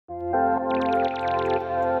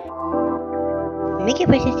Make your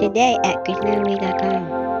purchase today at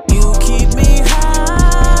KrishnaWay.com. You keep me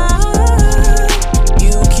high.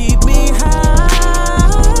 You keep me high.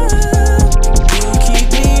 You keep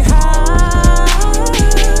me high.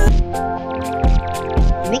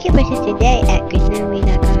 Make your purchase today at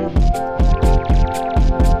KrishnaWay.com.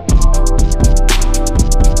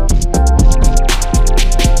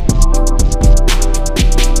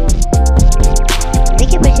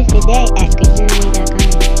 Make your purchase today at KrishnaWay.com.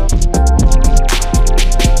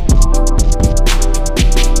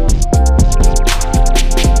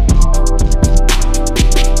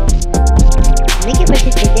 Make your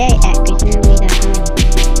purchase today at KrishnaWay.com.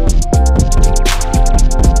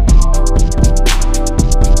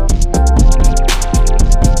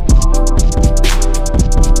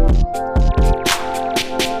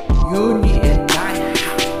 You need a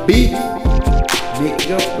nice beat. Make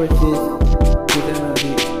your purchase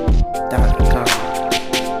KrishnaWay.com.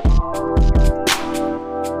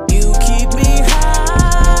 You keep me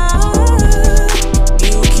high.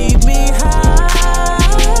 You keep me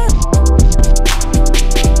high.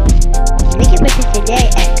 Make your purchase today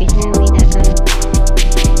at KrishnaWay.com.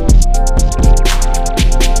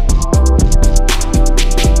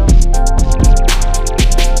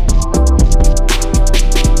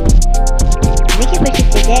 Make your purchase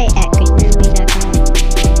today at KrishnaWay.com.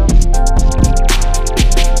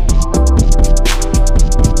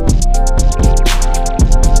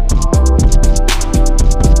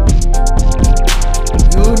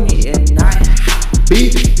 You need a nice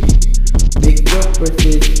beat. Make your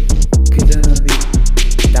purchase KrishnaWay.com.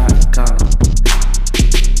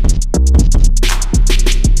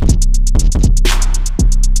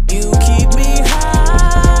 You keep me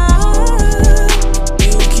high.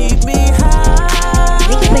 You keep me high.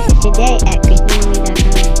 Make your purchase today at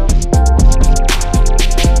KrishnaWay.com.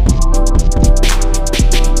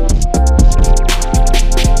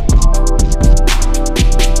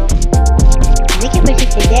 Make your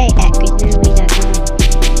purchase today at KrishnaWay.com.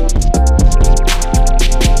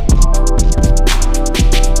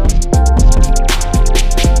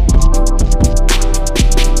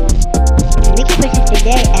 Make your purchase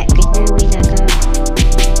today at KrishnaWay.com.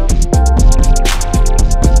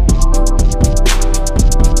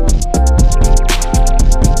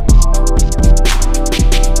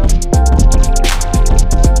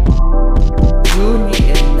 You need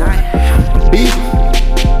a nice beat.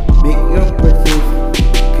 Make your purchase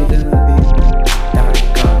KrishnaWay.com.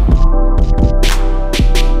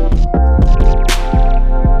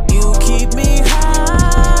 You keep me high.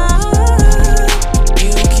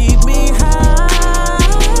 You keep me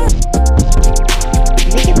high.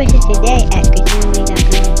 Make your purchase today at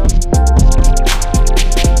KrishnaWay.com.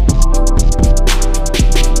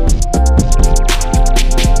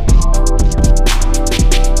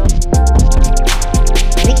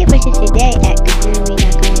 Make your purchase today at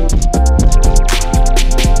KrishnaWay.com.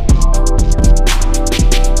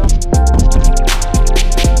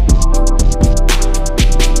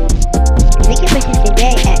 Make your purchase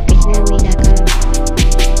today at KrishnaWay.com.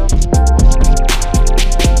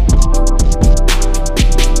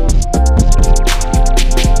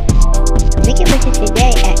 Make your purchase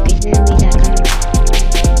today at KrishnaWay.com.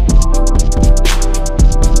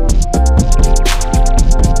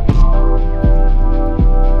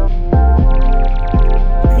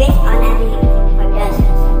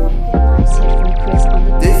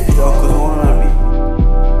 This is all Wannabe.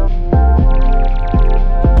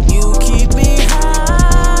 You keep me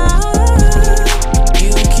high.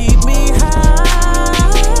 You keep me high.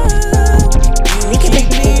 Make your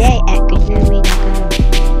purchase today at KrishnaWay.com.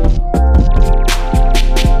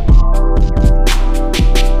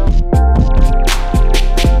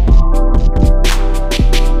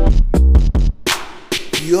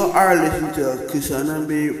 You are listening to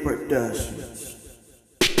KrishnaWay Productions.